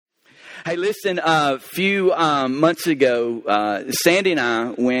Hey, listen, a few months ago, Sandy and I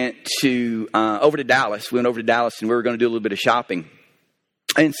went over to Dallas. We went over to Dallas and we were going to do a little bit of shopping.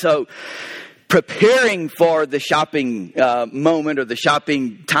 And so preparing for the shopping moment or the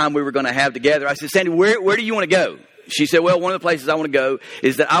shopping time we were going to have together, I said, Sandy, where do you want to go? She said, well, one of the places I want to go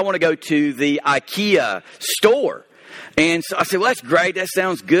is that I want to go to the IKEA store. And so I said, well, that's great. That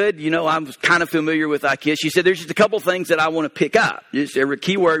sounds good. You know, I'm kind of familiar with IKEA. She said, there's just a couple of things that I want to pick up. Just every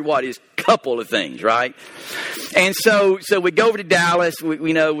keyword, what is couple of things, right? And so we go over to Dallas.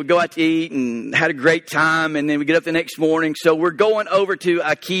 We go out to eat and had a great time. And then we get up the next morning. So we're going over to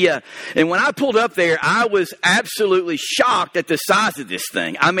IKEA. And when I pulled up there, I was absolutely shocked at the size of this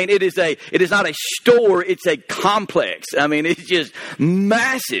thing. I mean, it is not a store. It's a complex. I mean, it's just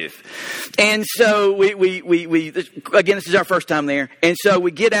massive. And so again, this is our first time there. And so we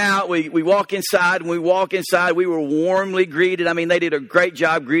get out, we walk inside. When we walk inside, we were warmly greeted. I mean, they did a great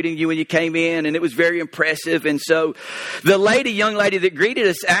job greeting you when you came in, and it was very impressive. And so the young lady that greeted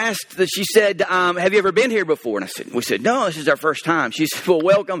us she said, have you ever been here before? And we said, no, this is our first time. She said, well,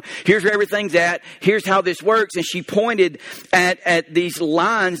 welcome. Here's where everything's at. Here's how this works. And she pointed at these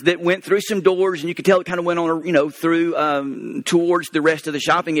lines that went through some doors, and you could tell it kind of went on, through towards the rest of the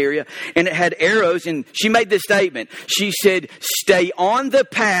shopping area. And it had arrows, and she made this statement. She said, stay on the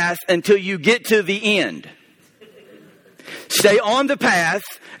path until you get to the end. Stay on the path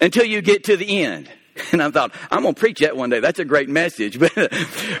until you get to the end. And I thought, I'm going to preach that one day. That's a great message. But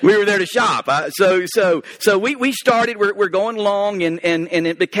we were there to shop. So we started, we're going along, and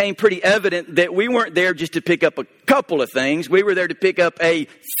it became pretty evident that we weren't there just to pick up a couple of things. We were there to pick up a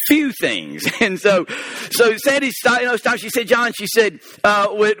few things. And so Sandy stopped. She said, John, she said,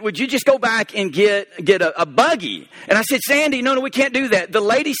 would you just go back and get a buggy? And I said, Sandy, no, we can't do that. The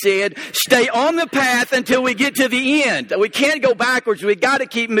lady said, stay on the path until we get to the end. We can't go backwards. We got to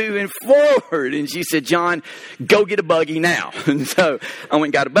keep moving forward. And she said, John, go get a buggy now. And so I went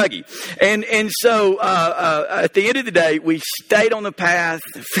and got a buggy. And so at the end of the day, we stayed on the path,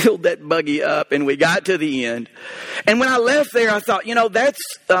 filled that buggy up, and we got to the end. And when I left there, I thought, that's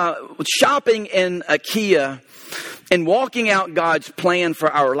shopping in IKEA and walking out God's plan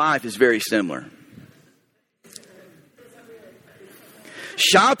for our life is very similar.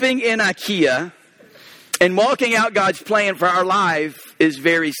 Shopping in IKEA and walking out God's plan for our life is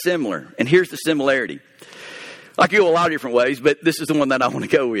very similar. And here's the similarity. I could go a lot of different ways, but this is the one that I want to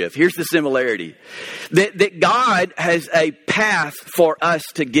go with. Here's the similarity. That God has a path for us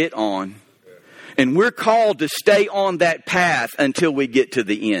to get on. And we're called to stay on that path until we get to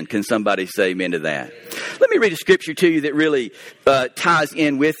the end. Can somebody say amen to that? Let me read a scripture to you that really ties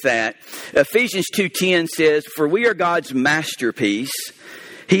in with that. Ephesians 2:10 says, for we are God's masterpiece.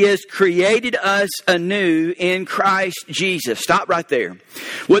 He has created us anew in Christ Jesus. Stop right there.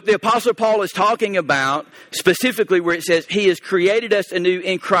 What the Apostle Paul is talking about, specifically where it says he has created us anew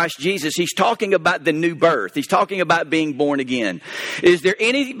in Christ Jesus, he's talking about the new birth. He's talking about being born again. Is there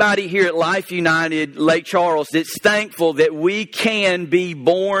anybody here at Life United, Lake Charles, that's thankful that we can be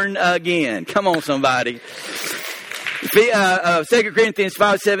born again? Come on, somebody. 2 Corinthians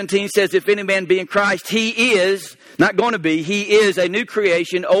 5:17 says, if any man be in Christ, he is... not going to be. He is a new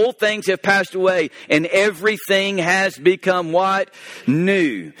creation. Old things have passed away and everything has become what?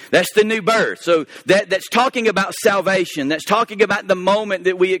 New. That's the new birth. So that's talking about salvation. That's talking about the moment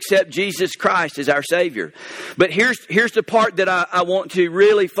that we accept Jesus Christ as our Savior. But here's the part that I want to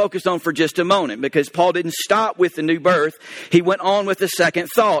really focus on for just a moment, because Paul didn't stop with the new birth. He went on with the second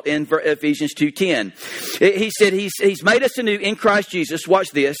thought in Ephesians 2:10. He said he's made us anew in Christ Jesus. Watch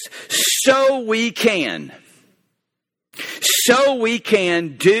this. So we can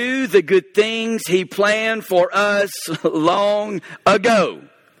do the good things he planned for us long ago.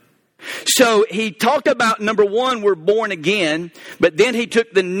 So he talked about, number one, we're born again, but then he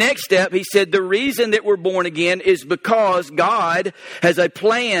took the next step. He said the reason that we're born again is because God has a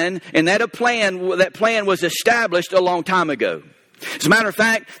plan, and that plan was established a long time ago. As a matter of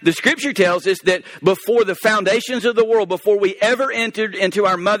fact, the scripture tells us that before the foundations of the world, before we ever entered into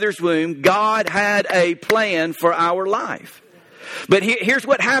our mother's womb, God had a plan for our life. But here's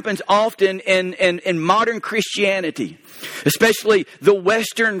what happens often in modern Christianity, especially the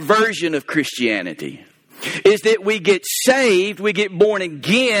Western version of Christianity, is that we get saved, we get born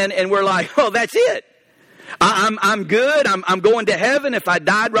again, and we're like, oh, that's it. I'm good. I'm going to heaven. If I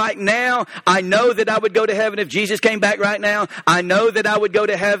died right now, I know that I would go to heaven. If Jesus came back right now, I know that I would go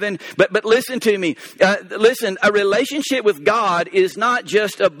to heaven. But listen to me. Listen, a relationship with God is not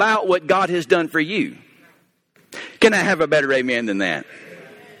just about what God has done for you. Can I have a better amen than that?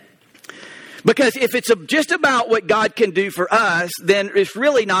 Because if it's just about what God can do for us, then it's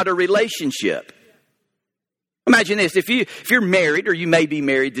really not a relationship. Imagine this, if you're married, or you may be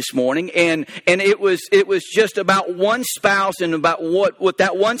married this morning, and it was just about one spouse and about what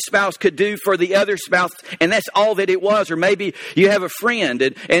that one spouse could do for the other spouse, and that's all that it was. Or maybe you have a friend,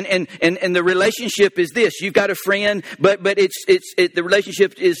 and the relationship is this: you've got a friend, but the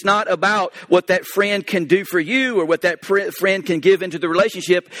relationship is not about what that friend can do for you or what that friend can give into the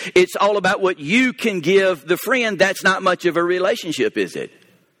relationship. It's all about what you can give the friend. That's not much of a relationship, is it?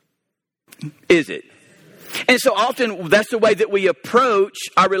 Is it? And so often that's the way that we approach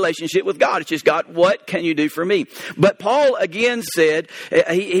our relationship with God. It's just, God, what can you do for me? But Paul again said,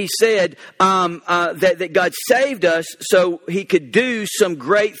 he said that God saved us so he could do some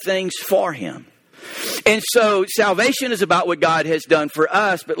great things for him. And so salvation is about what God has done for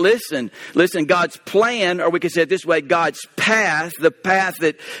us. But listen, God's plan, or we could say it this way, God's path, the path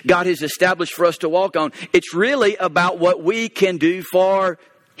that God has established for us to walk on, it's really about what we can do for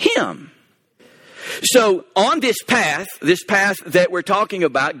him. So on this path that we're talking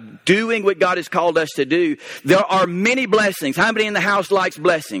about, doing what God has called us to do, there are many blessings. How many in the house likes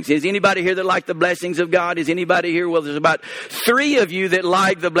blessings? Is anybody here that like the blessings of God? Is anybody here? Well, there's about 3 of you that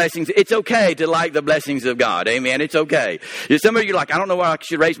like the blessings. It's okay to like the blessings of God. Amen. It's okay. Some of you are like, I don't know whether I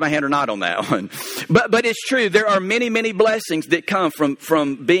should raise my hand or not on that one. But it's true. There are many, many blessings that come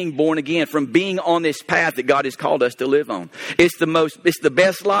from being born again, from being on this path that God has called us to live on. It's the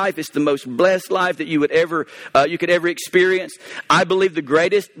best life. It's the most blessed life that you could ever experience. I believe the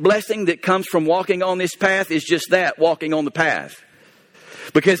greatest blessing that comes from walking on this path is just that, walking on the path.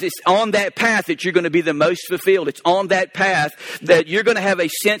 Because it's on that path that you're going to be the most fulfilled. It's on that path that you're going to have a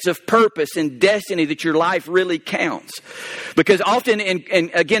sense of purpose and destiny, that your life really counts. Because often,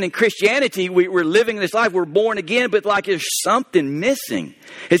 in Christianity, we're living this life, we're born again, but like there's something missing.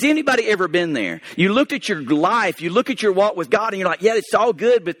 Has anybody ever been there? You looked at your life, you look at your walk with God, and you're like, yeah, it's all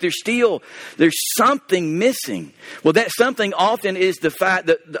good, but there's something missing. Well, that something often is the fact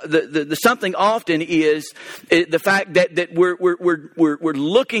that the something often is the fact that we're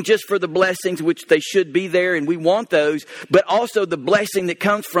looking just for the blessings, which they should be there, and we want those, but also the blessing that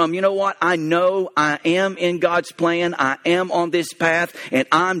comes from, you know what? I know I am in God's plan. I am on this path, and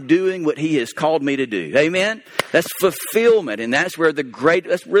I'm doing what he has called me to do. Amen? That's fulfillment, and that's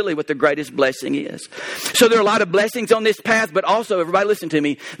really what the greatest blessing is. So there are a lot of blessings on this path, but also, everybody listen to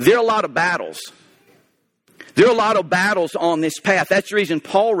me, there are a lot of battles. There are a lot of battles on this path. That's the reason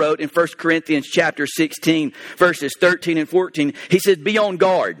Paul wrote in 1 Corinthians chapter 16, verses 13 and 14. He said, be on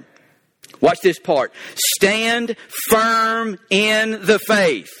guard. Watch this part. Stand firm in the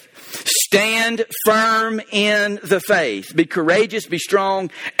faith. Stand firm in the faith. Be courageous, be strong,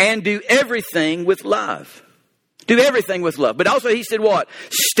 and do everything with love. Do everything with love. But also he said what?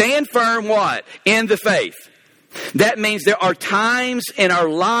 Stand firm what? In the faith. That means there are times in our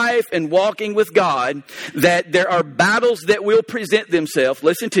life and walking with God that there are battles that will present themselves.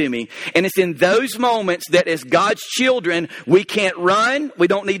 Listen to me. And it's in those moments that as God's children, we can't run. We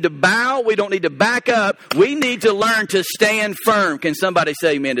don't need to bow. We don't need to back up. We need to learn to stand firm. Can somebody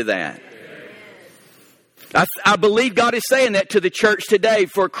say amen to that? I believe God is saying that to the church today,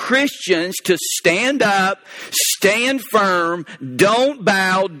 for Christians to stand up, stand firm, don't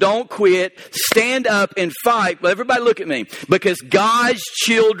bow, don't quit, stand up and fight. Well, everybody look at me, because God's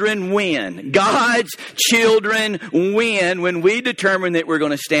children win. God's children win when we determine that we're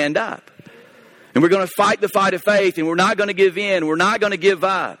going to stand up. And we're going to fight the fight of faith, and we're not going to give in. We're not going to give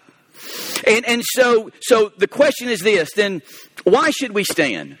up. And so the question is this, then why should we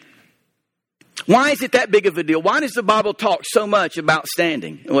stand? Why is it that big of a deal? Why does the Bible talk so much about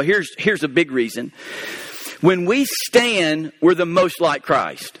standing? Well, here's a big reason. When we stand, we're the most like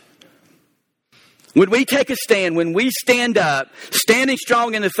Christ. When we take a stand, when we stand up, standing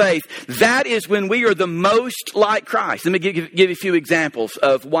strong in the faith, that is when we are the most like Christ. Let me give you a few examples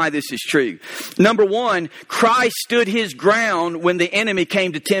of why this is true. Number one, Christ stood his ground when the enemy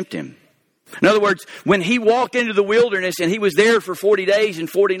came to tempt him. In other words, when he walked into the wilderness and he was there for 40 days and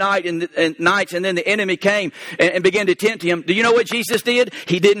 40 nights, and then the enemy came and began to tempt him, do you know what Jesus did?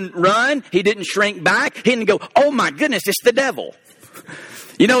 He didn't run. He didn't shrink back. He didn't go, oh my goodness, it's the devil.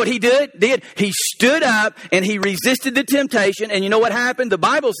 You know what he did? He stood up and he resisted the temptation. And you know what happened? The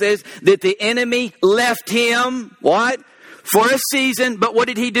Bible says that the enemy left him, what? For a season, but what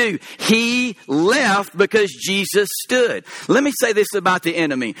did he do? He left because Jesus stood. Let me say this about the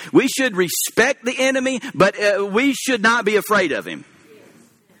enemy. We should respect the enemy, but we should not be afraid of him.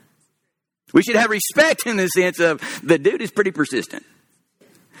 We should have respect in the sense of the dude is pretty persistent.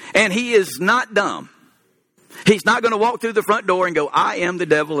 And he is not dumb. He's not going to walk through the front door and go, I am the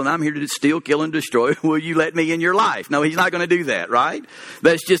devil and I'm here to steal, kill, and destroy. Will you let me in your life? No, he's not going to do that, right?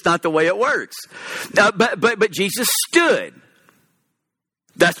 That's just not the way it works. But Jesus stood.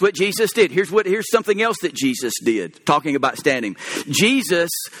 That's what Jesus did. Here's something else that Jesus did, talking about standing. Jesus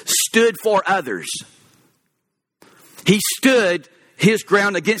stood for others. He stood his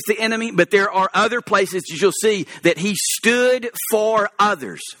ground against the enemy, but there are other places that you'll see that he stood for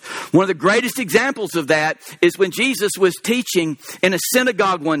others. One of the greatest examples of that is when Jesus was teaching in a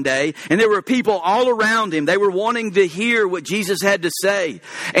synagogue one day, and there were people all around him. They were wanting to hear what Jesus had to say.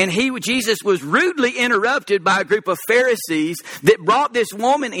 And Jesus was rudely interrupted by a group of Pharisees that brought this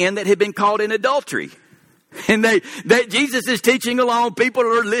woman in that had been caught in adultery. And Jesus is teaching along. People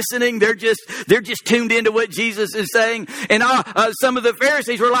are listening. They're just tuned into what Jesus is saying. And some of the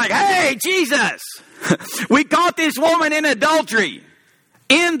Pharisees were like, "Hey, Jesus, we caught this woman in adultery.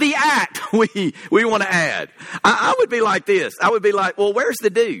 In the act, we want to add." I would be like this. I would be like, "Well, where's the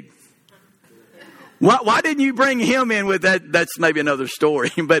dude? Why didn't you bring him in with that?" That's maybe another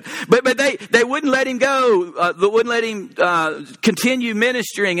story. But they wouldn't let him go. They wouldn't let him continue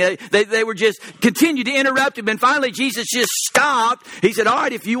ministering. They were just continued to interrupt him. And finally, Jesus just stopped. He said, "All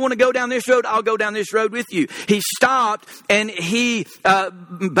right, if you want to go down this road, I'll go down this road with you." He stopped and he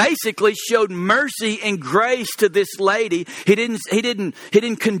basically showed mercy and grace to this lady. He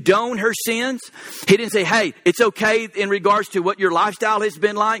didn't condone her sins. He didn't say, "Hey, it's okay in regards to what your lifestyle has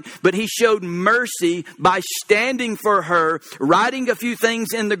been like," but he showed mercy by standing for her, writing a few things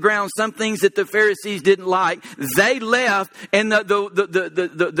in the ground, some things that the Pharisees didn't like. They left, and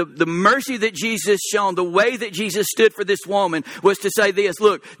the mercy that Jesus shown, the way that Jesus stood for this woman was to say this: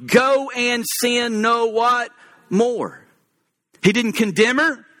 "Look, go and sin no what? More." He didn't condemn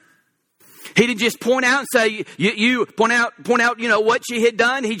her. He didn't just point out and say, you point out, what she had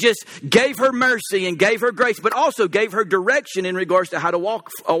done. He just gave her mercy and gave her grace, but also gave her direction in regards to how to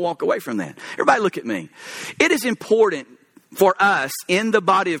walk away from that. Everybody look at me. It is important for us in the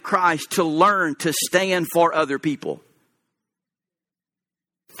body of Christ to learn to stand for other people.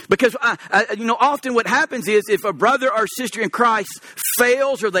 Because, often what happens is if a brother or sister in Christ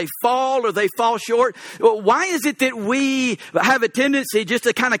fails or they fall short, well, why is it that we have a tendency just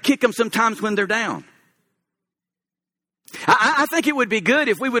to kind of kick them sometimes when they're down? I think it would be good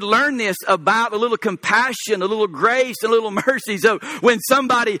if we would learn this about a little compassion, a little grace, a little mercy. So when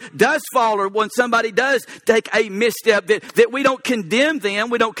somebody does fall or when somebody does take a misstep, that we don't condemn them.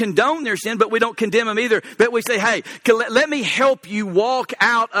 We don't condone their sin, but we don't condemn them either. But we say, "Hey, let me help you walk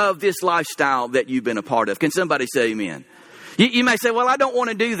out of this lifestyle that you've been a part of." Can somebody say amen? You may say, "Well, I don't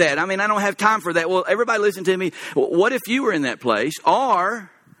want to do that. I don't have time for that." Well, everybody listen to me. What if you were in that place?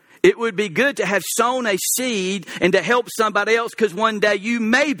 Or it would be good to have sown a seed and to help somebody else, because one day you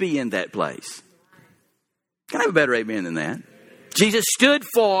may be in that place. Can I have a better amen than that? Jesus stood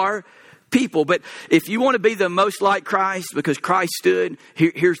for people. But if you want to be the most like Christ, because Christ stood,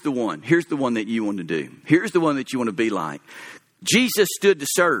 here's the one. Here's the one that you want to do. Here's the one that you want to be like. Jesus stood to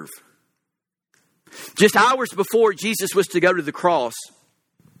serve. Just hours before Jesus was to go to the cross,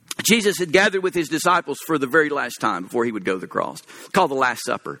 Jesus had gathered with his disciples for the very last time before he would go to the cross. It's called the Last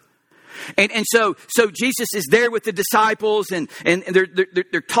Supper. And so Jesus is there with the disciples and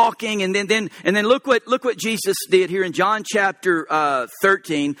they're talking, and then look what Jesus did here in John chapter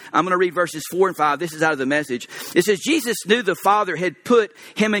 13. I'm going to read verses 4 and 5. This is out of the Message. It says, "Jesus knew the Father had put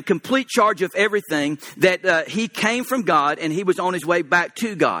him in complete charge of everything, that he came from God and he was on his way back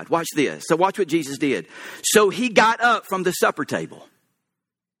to God." Watch this. So watch what Jesus did. "So he got up from the supper table."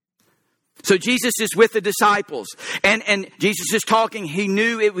 So Jesus is with the disciples, and Jesus is talking. He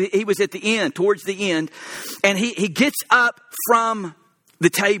knew he was at the end, towards the end, and he gets up from the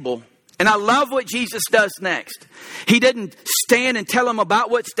table. And I love what Jesus does next. He didn't stand and tell them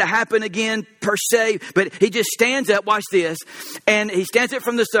about what's to happen again per se, but he just stands up, watch this, and he stands up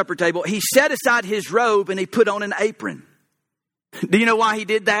from the supper table. He set aside his robe and he put on an apron. Do you know why he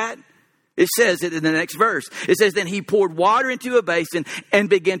did that? It says it in the next verse. It says, "Then he poured water into a basin and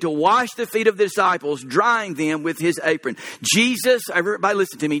began to wash the feet of the disciples, drying them with his apron." Jesus, everybody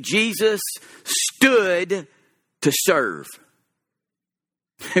listen to me, Jesus stood to serve.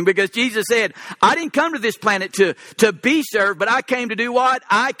 And because Jesus said, "I didn't come to this planet to be served, but I came to do what?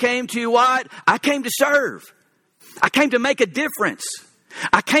 I came to what? I came to serve. I came to make a difference.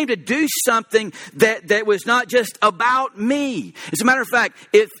 I came to do something that was not just about me." As a matter of fact,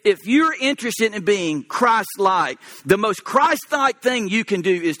 if you're interested in being Christ-like, the most Christ-like thing you can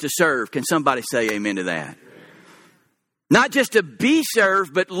do is to serve. Can somebody say amen to that? Not just to be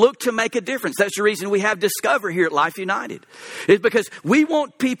served, but look to make a difference. That's the reason we have Discover here at Life United. It's because we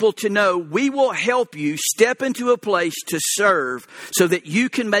want people to know we will help you step into a place to serve so that you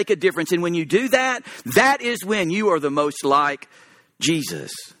can make a difference. And when you do that, that is when you are the most like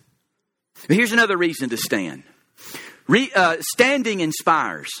Jesus. But here's another reason to stand. Standing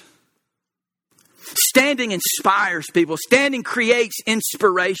inspires. Standing inspires people. Standing creates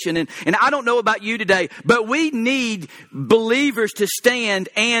inspiration. And I don't know about you today, but we need believers to stand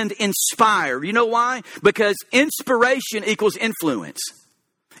and inspire. You know why? Because inspiration equals influence.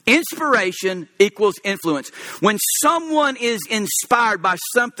 Inspiration equals influence. When someone is inspired by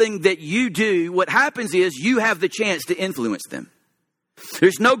something that you do, what happens is you have the chance to influence them.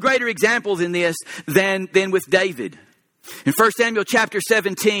 There's no greater example than this than with David. In 1 Samuel chapter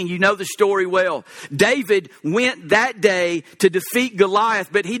 17, you know the story well. David went that day to defeat Goliath,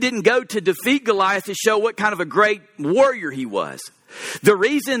 but he didn't go to defeat Goliath to show what kind of a great warrior he was. The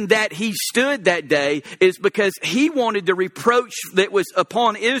reason that he stood that day is because he wanted the reproach that was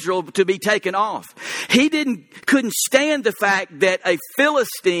upon Israel to be taken off. He couldn't stand the fact that a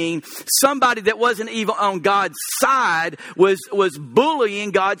Philistine, somebody that wasn't even on God's side, was bullying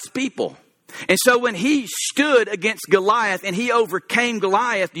God's people. And so when he stood against Goliath and he overcame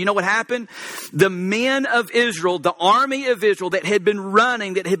Goliath, do you know what happened? The men of Israel, the army of Israel that had been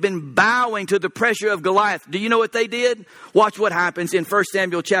running, that had been bowing to the pressure of Goliath, do you know what they did? Watch what happens in 1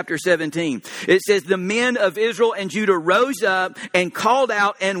 Samuel chapter 17. It says, the men of Israel and Judah rose up and called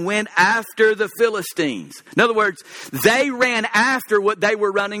out and went after the Philistines. In other words, they ran after what they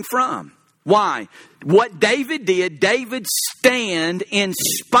were running from. Why? What David did, David's stand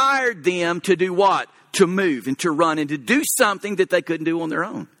inspired them to do what? To move and to run and to do something that they couldn't do on their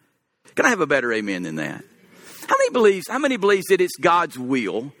own. Can I have a better amen than that? How many believes that it's God's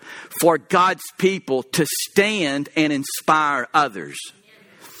will for God's people to stand and inspire others?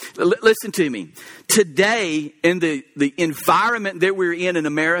 Listen to me. Today, in the environment that we're in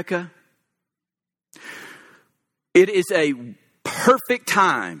America, it is a perfect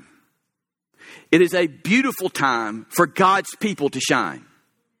time. It is a beautiful time for God's people to shine.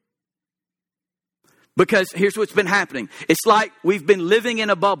 Because here's what's been happening. It's like we've been living in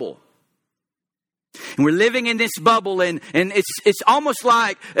a bubble. And we're living in this bubble and it's almost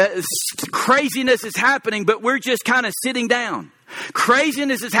like craziness is happening, but we're just kind of sitting down.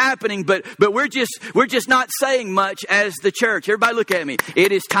 Craziness is happening, but we're just not saying much as the church. Everybody look at me.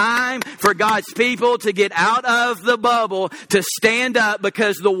 It is time for God's people to get out of the bubble, to stand up,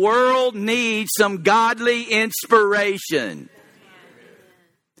 because the world needs some godly inspiration.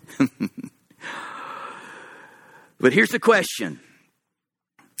 But here's the question.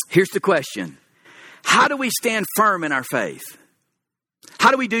 How do we stand firm in our faith?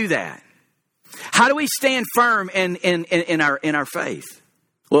 How do we do that? How do we stand firm in our faith?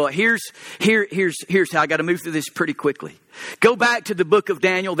 Well, here's how. I got to move through this pretty quickly. Go back to the book of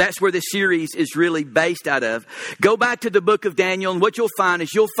Daniel. That's where this series is really based out of. Go back to the book of Daniel, and what you'll find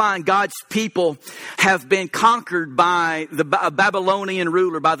is God's people have been conquered by a Babylonian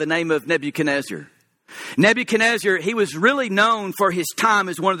ruler by the name of Nebuchadnezzar. Nebuchadnezzar, he was really known for his time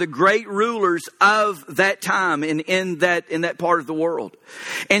as one of the great rulers of that time in that part of the world.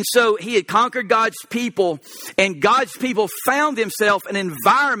 And so he had conquered God's people, and God's people found themselves in an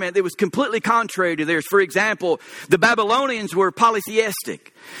environment that was completely contrary to theirs. For example, the Babylonians were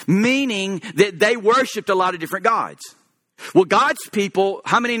polytheistic, meaning that they worshiped a lot of different gods. Well, God's people,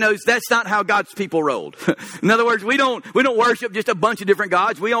 how many knows that's not how God's people rolled? In other words, we don't worship just a bunch of different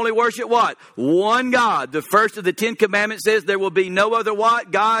gods. We only worship what? One God. The first of the 10 commandments says there will be no other what?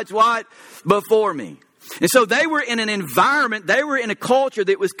 Gods what? Before me. And so they were in an environment, they were in a culture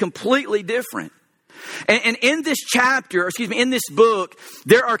that was completely different. And in this in this book,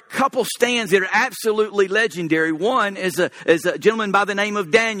 there are a couple stands that are absolutely legendary. One is a gentleman by the name of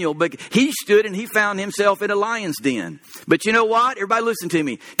Daniel, but he stood and he found himself in a lion's den. But you know what? Everybody listen to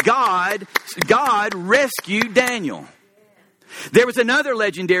me. God rescued Daniel. There was another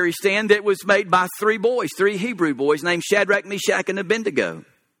legendary stand that was made by three Hebrew boys named Shadrach, Meshach, and Abednego.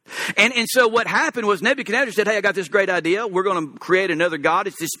 And so what happened was Nebuchadnezzar said, hey, I got this great idea. We're going to create another god.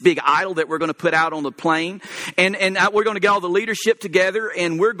 It's this big idol that we're going to put out on the plain. And we're going to get all the leadership together,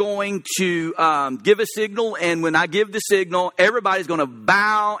 and we're going to give a signal. And when I give the signal, everybody's going to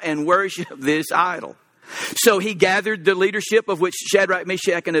bow and worship this idol. So he gathered the leadership, of which Shadrach,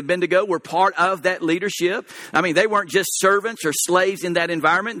 Meshach, and Abednego were part of that leadership. I mean, they weren't just servants or slaves in that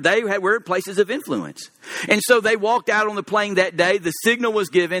environment. They were places of influence. And so they walked out on the plain that day. The signal was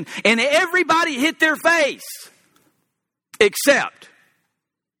given, and everybody hit their face except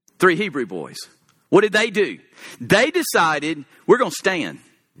 3 Hebrew boys. What did they do? They decided, we're going to stand.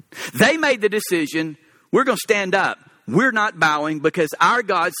 They made the decision, we're going to stand up. We're not bowing because our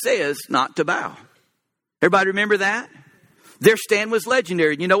God says not to bow. Everybody remember that? Their stand was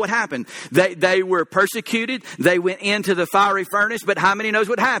legendary. You know what happened? They were persecuted. They went into the fiery furnace. But how many knows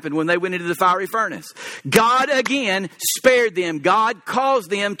what happened when they went into the fiery furnace? God again spared them. God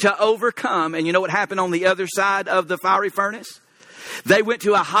caused them to overcome. And you know what happened on the other side of the fiery furnace? They went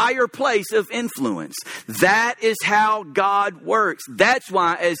to a higher place of influence. That is how God works. That's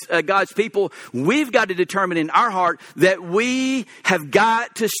why, as God's people, we've got to determine in our heart that we have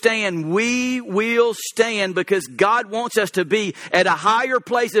got to stand. We will stand because God wants us to be at a higher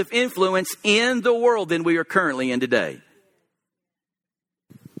place of influence in the world than we are currently in today.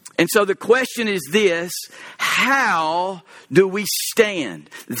 And so the question is this: how do we stand?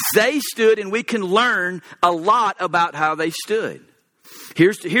 They stood, and we can learn a lot about how they stood.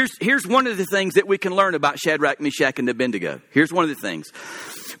 Here's one of the things that we can learn about Shadrach, Meshach, and Abednego. Here's one of the things.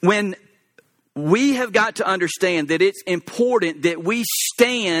 When we have got to understand that it's important that we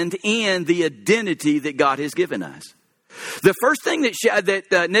stand in the identity that God has given us. The first thing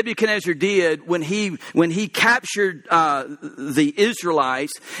that Nebuchadnezzar did when he captured the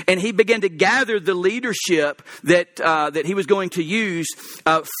Israelites and he began to gather the leadership that he was going to use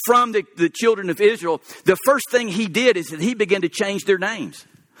from the children of Israel, the first thing he did is that he began to change their names.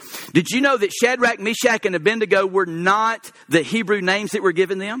 Did you know that Shadrach, Meshach, and Abednego were not the Hebrew names that were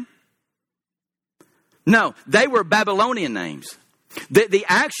given them? No, they were Babylonian names. Their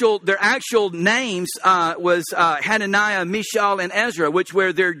actual names was Hananiah, Mishael, and Ezra, which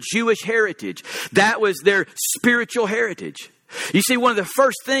were their Jewish heritage. That was their spiritual heritage. You see, one of the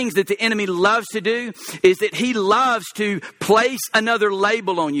first things that the enemy loves to do is that he loves to place another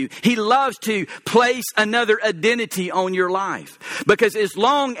label on you. He loves to place another identity on your life. Because as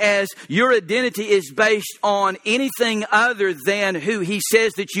long as your identity is based on anything other than who he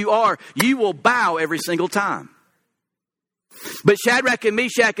says that you are, you will bow every single time. But Shadrach and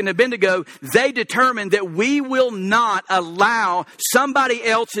Meshach and Abednego, they determined that we will not allow somebody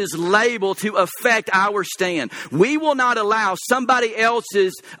else's label to affect our stand. We will not allow somebody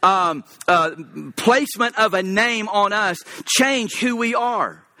else's placement of a name on us change who we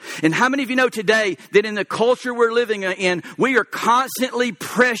are. And how many of you know today that in the culture we're living in, we are constantly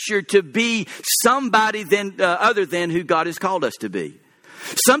pressured to be somebody other than who God has called us to be?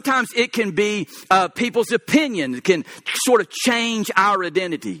 Sometimes it can be people's opinion. It can sort of change our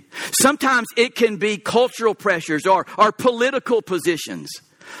identity. Sometimes it can be cultural pressures or political positions.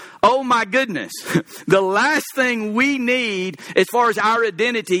 Oh my goodness. The last thing we need as far as our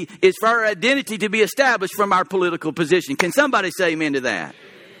identity is for our identity to be established from our political position. Can somebody say amen to that?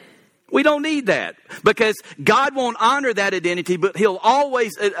 We don't need that because God won't honor that identity, but He'll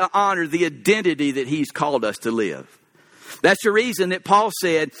always honor the identity that He's called us to live. That's the reason that Paul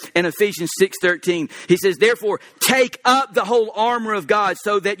said in Ephesians 6:13, he says, therefore, take up the whole armor of God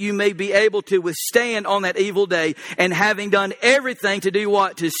so that you may be able to withstand on that evil day, and having done everything to do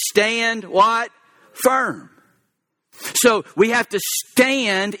what? To stand what? Firm. So we have to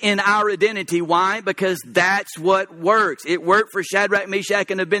stand in our identity. Why? Because that's what works. It worked for Shadrach, Meshach,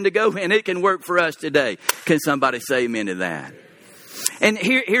 and Abednego, and it can work for us today. Can somebody say amen to that? And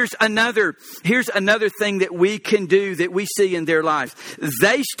here's another thing that we can do that we see in their lives.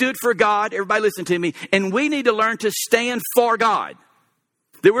 They stood for God. Everybody listen to me. And we need to learn to stand for God.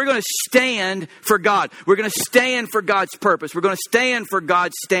 That we're going to stand for God. We're going to stand for God's purpose. We're going to stand for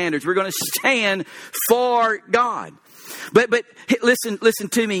God's standards. We're going to stand for God. But listen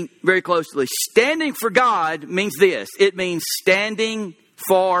to me very closely. Standing for God means this. It means standing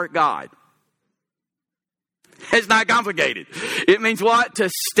for God. It's not complicated. It means what? To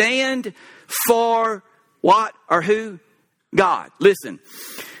stand for what or who? God. Listen,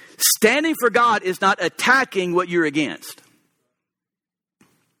 standing for God is not attacking what you're against.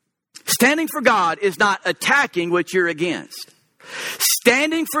 Standing for God is not attacking what you're against.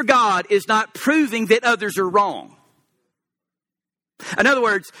 Standing for God is not proving that others are wrong. In other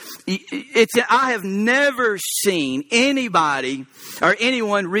words, I have never seen anybody or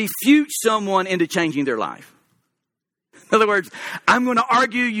anyone refute someone into changing their life. In other words, I'm going to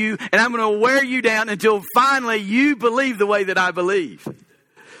argue you and I'm going to wear you down until finally you believe the way that I believe.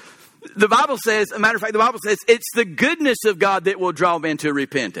 The Bible says, as a matter of fact, the Bible says it's the goodness of God that will draw men to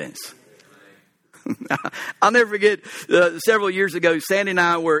repentance. I'll never forget several years ago, Sandy and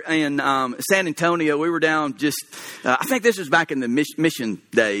I were in San Antonio. We were down I think this was back in the mission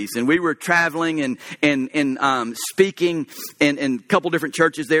days, and we were traveling and speaking in a couple different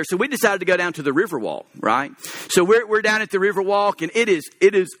churches there. So we decided to go down to the Riverwalk, right? So we're down at the Riverwalk, and it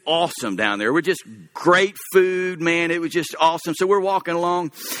is awesome down there. We're just great food, man. It was just awesome. So we're walking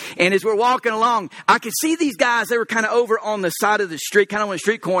along, and as we're walking along, I could see these guys. They were kind of over on the side of the street, kind of on the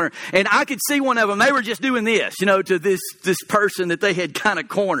street corner, and I could see one of them. They were just doing this, to this person that they had kind of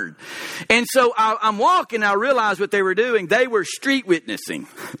cornered. And so I'm walking, I realized what they were doing. They were street witnessing.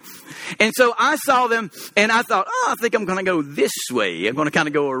 And so I saw them, and I thought, I think I'm going to go this way. I'm going to kind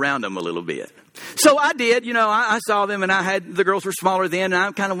of go around them a little bit. So I did, I saw them, and the girls were smaller then, and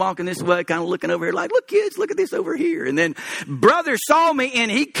I'm kind of walking this way, kind of looking over here like, look, kids, look at this over here. And then brother saw me, and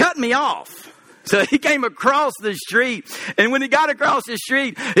he cut me off. So he came across the street, and when he got across the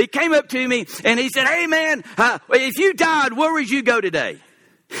street, he came up to me, and he said, hey, man, if you died, where would you go today?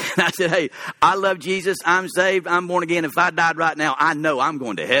 And I said, hey, I love Jesus. I'm saved. I'm born again. If I died right now, I know I'm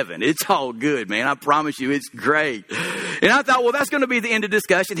going to heaven. It's all good, man. I promise you, it's great. And I thought, well, that's going to be the end of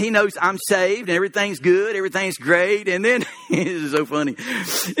discussion. He knows I'm saved and everything's good. Everything's great. And then it was so funny.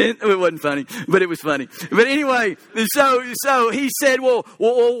 It wasn't funny, but it was funny. But anyway, so he said, well,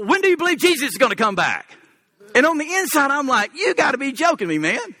 when do you believe Jesus is going to come back? And on the inside, I'm like, you got to be joking me,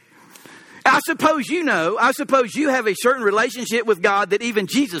 man. I suppose you have a certain relationship with God that even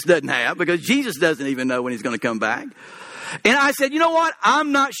Jesus doesn't have, because Jesus doesn't even know when he's going to come back. And I said, you know what?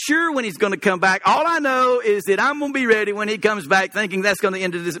 I'm not sure when he's going to come back. All I know is that I'm going to be ready when he comes back, thinking that's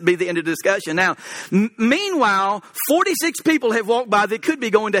going to be the end of the discussion. Now, meanwhile, 46 people have walked by that could be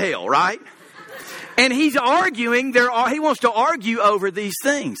going to hell, right? And he's arguing. He wants to argue over these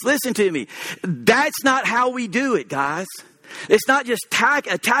things. Listen to me. That's not how we do it, guys. It's not just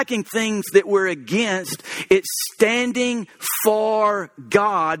attacking things that we're against. It's standing for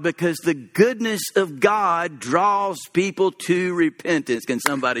God, because the goodness of God draws people to repentance. Can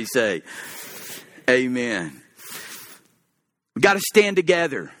somebody say amen? We've got to stand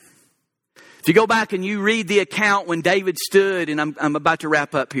together. If you go back and you read the account when David stood, and I'm about to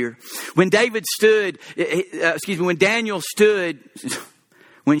wrap up here. When Daniel stood...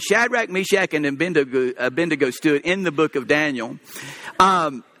 When Shadrach, Meshach, and Abednego stood in the book of Daniel,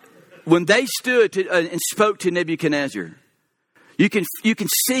 when they stood and spoke to Nebuchadnezzar, you can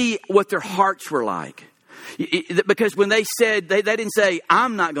see what their hearts were like. Because when they said, they didn't say,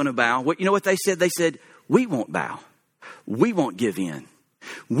 I'm not going to bow. You know what they said? They said, we won't bow. We won't give in.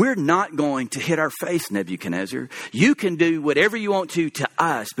 We're not going to hit our face, Nebuchadnezzar. You can do whatever you want to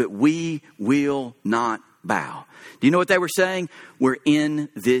us, but we will not bow. Do you know what they were saying? We're in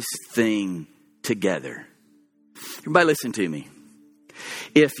this thing together. Everybody listen to me.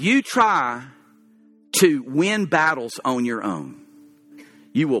 If you try to win battles on your own,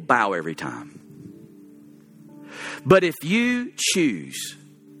 you will bow every time. But if you choose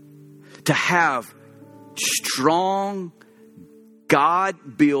to have strong,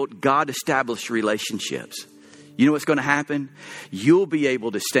 God-built, God-established relationships, you know what's going to happen? You'll be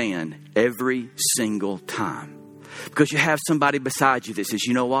able to stand every single time. Because you have somebody beside you that says,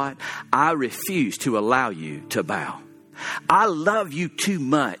 you know what? I refuse to allow you to bow. I love you too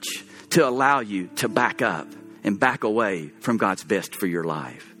much to allow you to back up and back away from God's best for your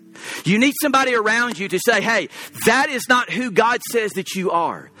life. You need somebody around you to say, hey, that is not who God says that you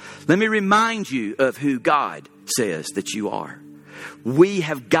are. Let me remind you of who God says that you are. We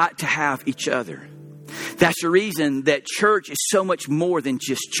have got to have each other. That's the reason that church is so much more than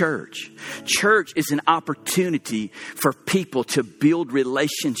just church. Church is an opportunity for people to build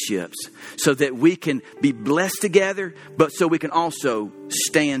relationships so that we can be blessed together, but so we can also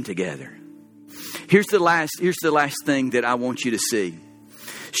stand together. Here's the last thing that I want you to see.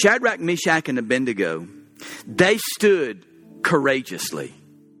 Shadrach, Meshach, and Abednego, they stood courageously.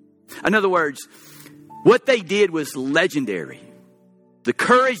 In other words, what they did was legendary. The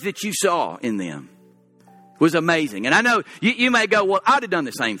courage that you saw in them was amazing. And I know you may go, well, I'd have done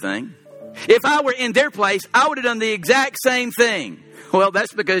the same thing. If I were in their place, I would have done the exact same thing. Well,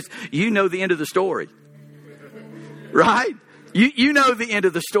 that's because you know the end of the story. Right? You know the end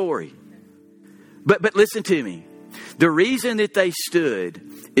of the story. But listen to me. The reason that they stood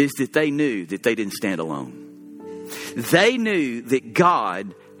is that they knew that they didn't stand alone. They knew that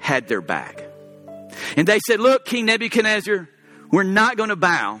God had their back. And they said, look, King Nebuchadnezzar, we're not going to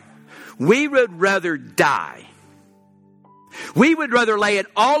bow. We would rather die. We would rather lay it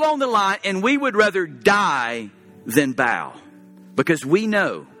all on the line, and we would rather die than bow. Because we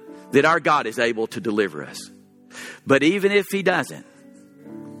know that our God is able to deliver us. But even if he doesn't,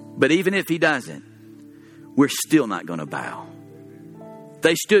 we're still not going to bow.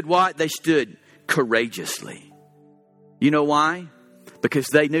 They stood what? They stood courageously. You know why? Because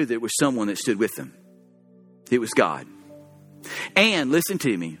they knew there was someone that stood with them. It was God. And listen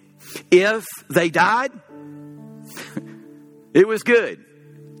to me. If they died, it was good.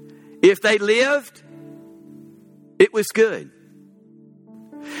 If they lived, it was good.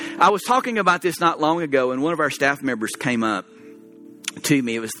 I was talking about this not long ago, and one of our staff members came up to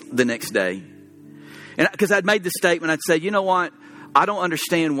me. It was the next day. And because I'd made the statement, I'd say, you know what? I don't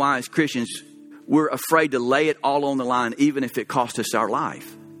understand why as Christians we're afraid to lay it all on the line, even if it costs us our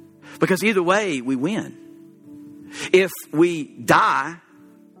life. Because either way, we win. If we die,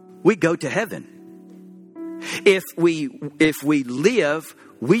 we go to heaven. If we live,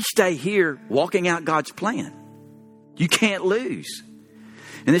 we stay here walking out God's plan. You can't lose.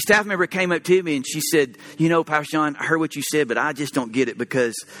 And this staff member came up to me and she said, you know, Pastor John, I heard what you said, but I just don't get it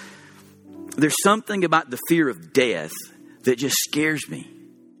because there's something about the fear of death that just scares me.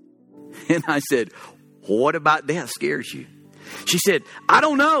 And I said, what about death scares you? She said, I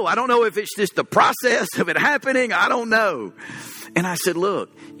don't know. I don't know if it's just the process of it happening. I don't know. And I said,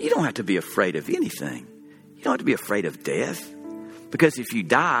 look, you don't have to be afraid of anything. You don't have to be afraid of death. Because if you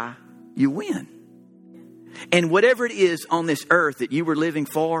die, you win. And whatever it is on this earth that you were living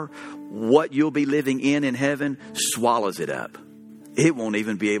for, what you'll be living in heaven swallows it up. It won't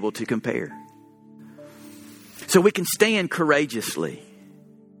even be able to compare. So we can stand courageously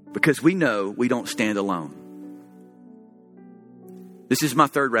because we know we don't stand alone. This is my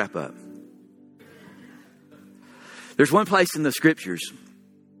third wrap up. There's one place in the scriptures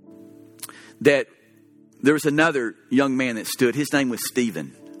that there was another young man that stood. His name was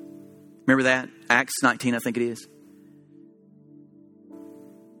Stephen. Remember that? Acts 19, I think it is.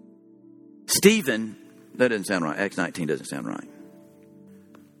 Stephen, that doesn't sound right. Acts 19 doesn't sound right.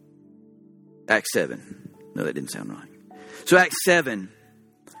 Acts 7. No, that didn't sound right. So Acts 7,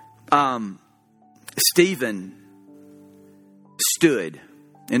 Stephen stood,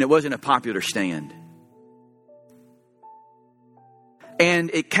 and it wasn't a popular stand.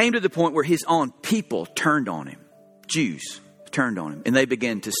 And it came to the point where his own people turned on him. Jews turned on him, and they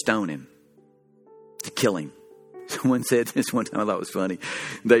began to stone him, to kill him. Someone said this one time, I thought it was funny.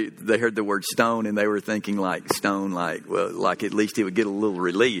 They heard the word stone, and they were thinking like stone, like, well, like at least he would get a little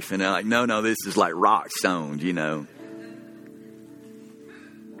relief. And they're like, no, this is like rock stones, you know.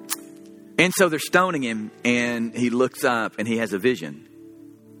 And so they're stoning him, and he looks up, and he has a vision.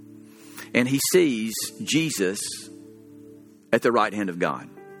 And he sees Jesus at the right hand of God.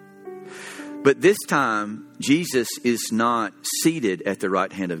 But this time, Jesus is not seated at the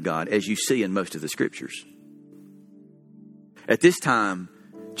right hand of God, as you see in most of the scriptures. At this time,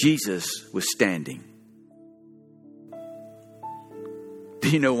 Jesus was standing. Do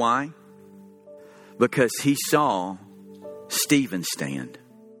you know why? Because he saw Stephen stand.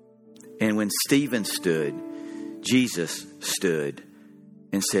 And when Stephen stood, Jesus stood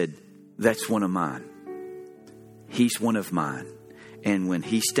and said, that's one of mine. He's one of mine. And when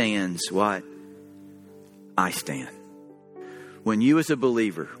he stands, what? I stand. When you as a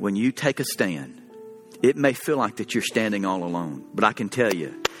believer, when you take a stand, it may feel like that you're standing all alone. But I can tell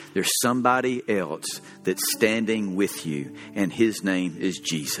you, there's somebody else that's standing with you. And his name is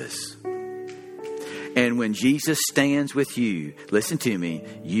Jesus. And when Jesus stands with you, listen to me,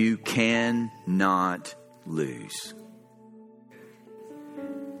 you cannot lose.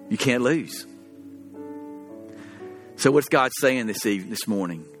 You can't lose. So what's God saying this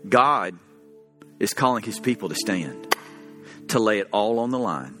morning? God is calling his people to stand, to lay it all on the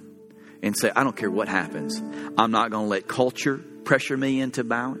line and say, I don't care what happens. I'm not going to let culture pressure me into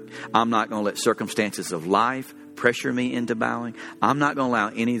bowing. I'm not going to let circumstances of life pressure me into bowing. I'm not going to allow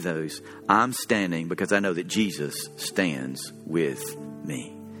any of those. I'm standing because I know that Jesus stands with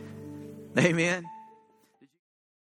me. Amen.